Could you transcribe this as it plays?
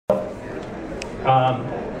Um,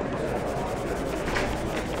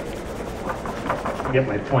 get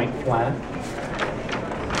my point flat.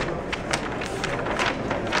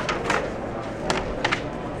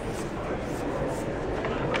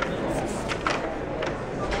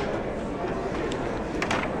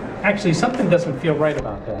 Actually, something doesn't feel right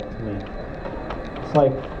about that to me. It's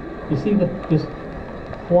like, you see this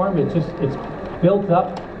form, it's built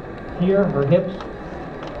up here, her hips,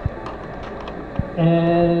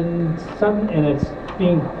 and it's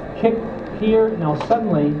being kicked here. Now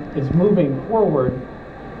suddenly it's moving forward.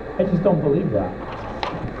 I just don't believe that.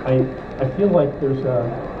 I feel like there's a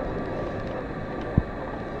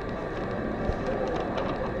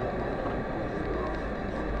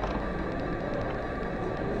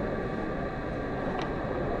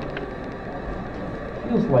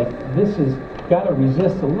feels like this has got to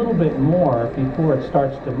resist a little bit more before it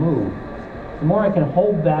starts to move. The more I can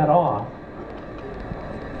hold that off,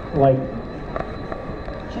 like,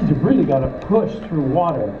 she's really got to push through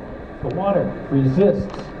water. The water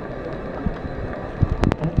resists,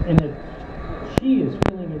 and she is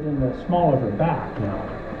feeling it in the small of her back now.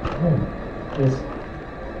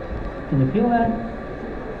 Can you feel that?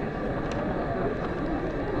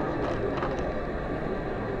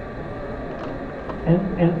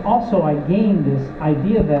 And also I gained this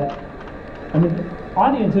idea that, I mean, the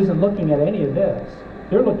audience isn't looking at any of this.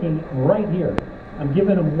 They're looking right here. I'm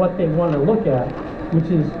giving them what they want to look at, which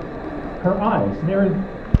is her eyes.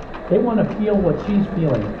 They want to feel what she's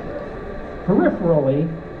feeling. Peripherally,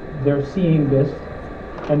 they're seeing this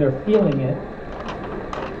and they're feeling it.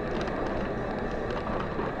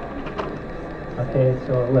 Okay,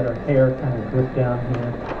 so I'll let her hair kind of drip down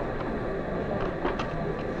here.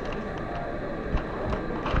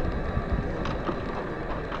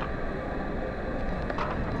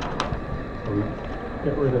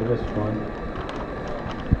 Get rid of this one.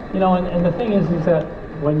 You know, and the thing is that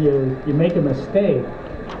when you make a mistake,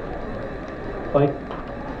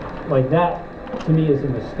 like that to me is a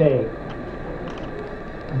mistake,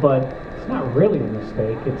 but it's not really a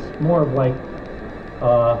mistake. It's more of like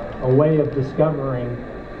a way of discovering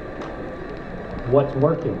what's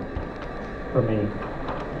working for me.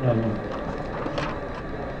 And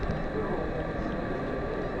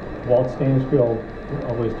Walt Stansfield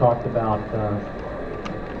always talked about,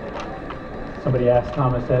 somebody asked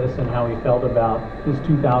Thomas Edison how he felt about his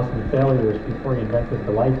 2,000 failures before he invented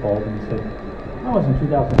the light bulb, and he said, that wasn't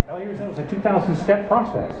 2,000 failures, that was a 2,000-step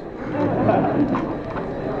process.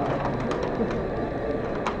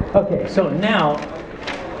 Okay, so now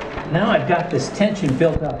I've got this tension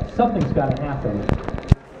built up. Something's got to happen.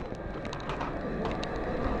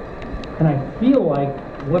 And I feel like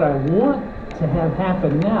what I want to have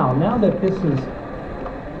happen now that this is,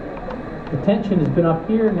 the tension has been up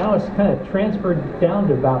here, now it's kind of transferred down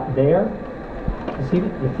to about there. You see,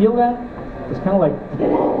 you feel that? It's kind of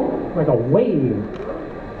like a wave,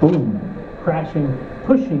 boom, crashing,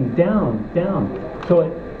 pushing down. So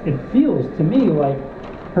it feels to me like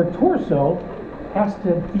her torso has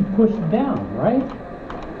to be pushed down, right?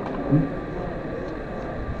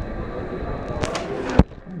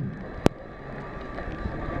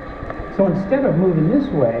 So instead of moving this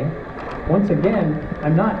way, once again,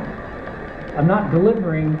 I'm not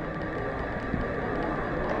delivering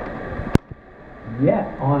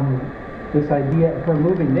yet on this idea of her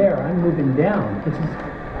moving there. I'm moving down.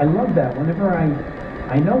 I love that. Whenever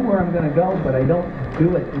I know where I'm going to go, but I don't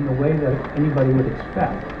do it in the way that anybody would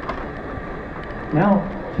expect. Now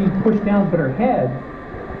she's pushed down, but her head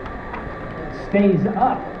stays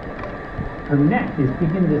up. Her neck is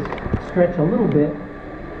beginning to stretch a little bit.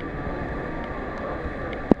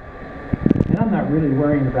 And I'm not really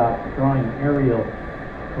worrying about drawing an aerial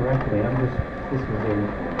correctly. This was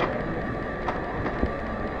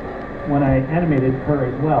when I animated her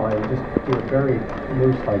as well, I would just do it very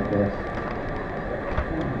loose like this.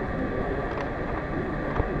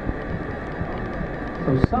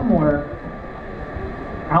 So somewhere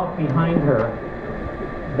out behind her,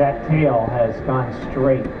 that tail has gone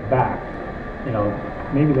straight back. You know,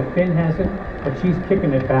 maybe the fin hasn't, but she's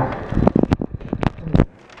kicking it back.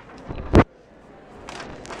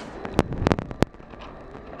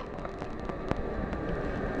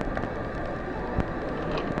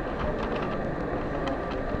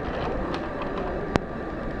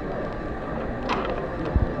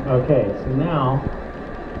 Okay, so now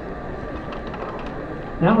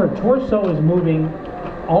her torso is moving.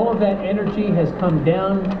 All of that energy has come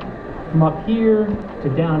down from up here to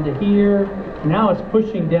down to here. Now it's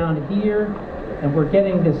pushing down to here, and we're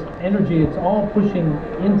getting this energy. It's all pushing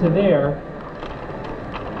into there,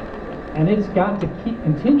 and it's got to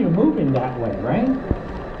continue moving that way, right?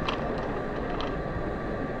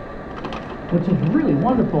 which is really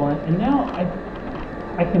wonderful. And now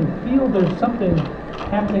I can feel there's something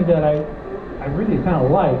happening that I really kind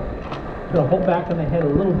of like. I'm going to hold back on the head a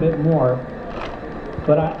little bit more,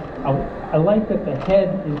 but I like that the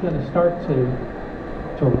head is going to start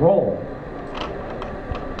to roll.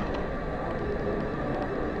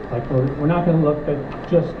 Like we're not going to look at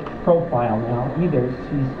just profile now either.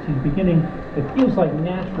 She's beginning, it feels like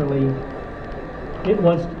naturally it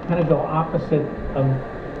wants to kind of go opposite of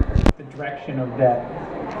the direction of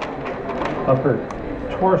her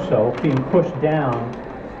torso being pushed down.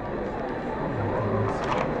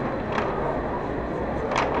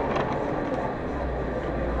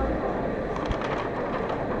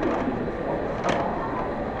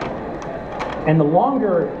 And the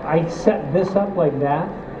longer I set this up like that,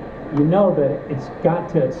 you know that it's got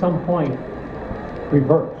to at some point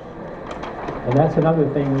reverse. And that's another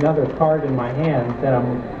thing, another card in my hand that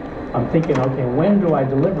I'm thinking, okay, when do I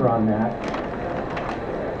deliver on that?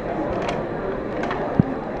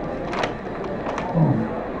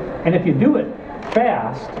 And if you do it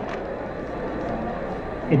fast,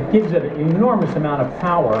 it gives it an enormous amount of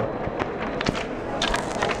power.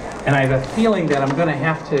 And I have a feeling that I'm going to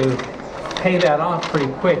have to pay that off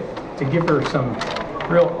pretty quick to give her some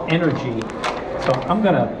real energy. So I'm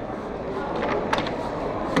going to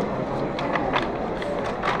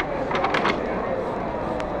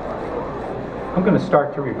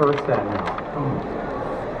start to reverse that now.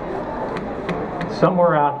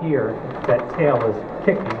 Somewhere out here, that tail is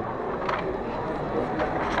kicking.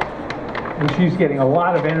 And she's getting a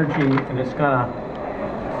lot of energy, and it's gonna,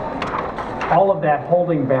 all of that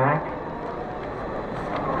holding back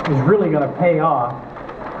is really gonna pay off.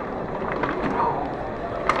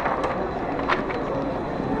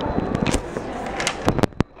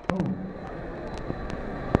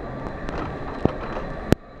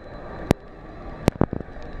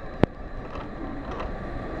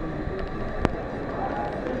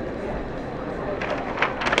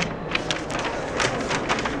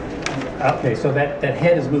 Okay, so that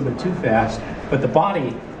head is moving too fast, but the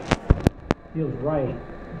body feels right.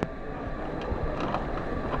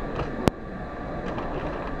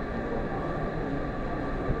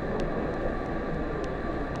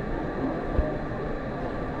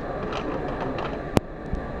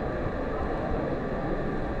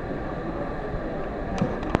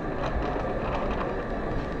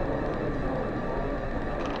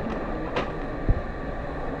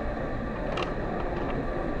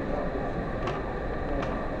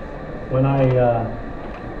 When I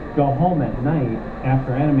go home at night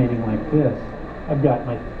after animating like this, I've got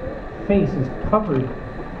my face is covered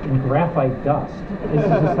in graphite dust. This is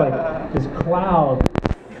just like this cloud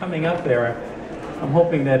coming up there. I'm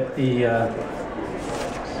hoping that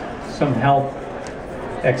some health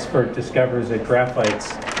expert discovers that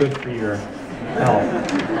graphite's good for your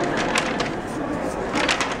health.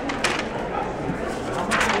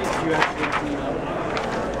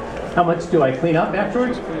 How much do I clean up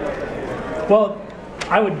afterwards? Well,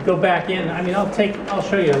 I would go back in. I mean, I'll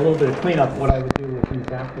show you a little bit of cleanup what I would do with these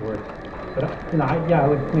afterwards. But you know, I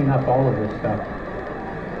would clean up all of this stuff,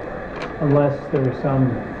 unless there was some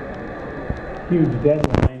huge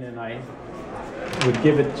deadline, and I would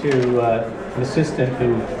give it to an assistant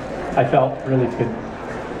who I felt really could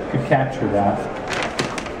capture that.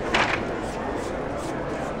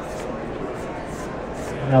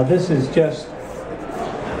 Now this is just.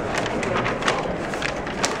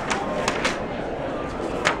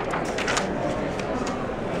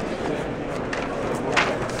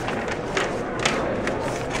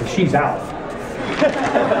 She's out.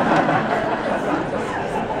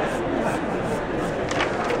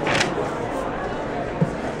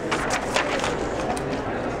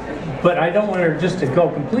 But I don't want her just to go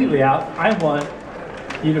completely out. I want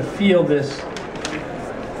you to feel this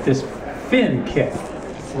fin kick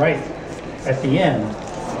right at the end.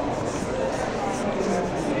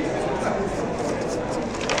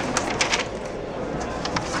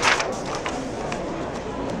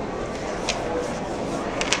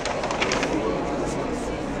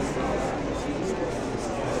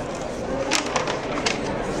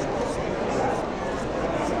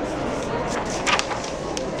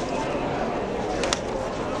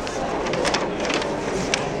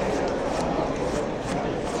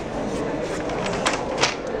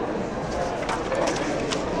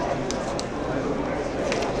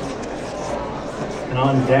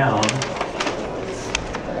 On down.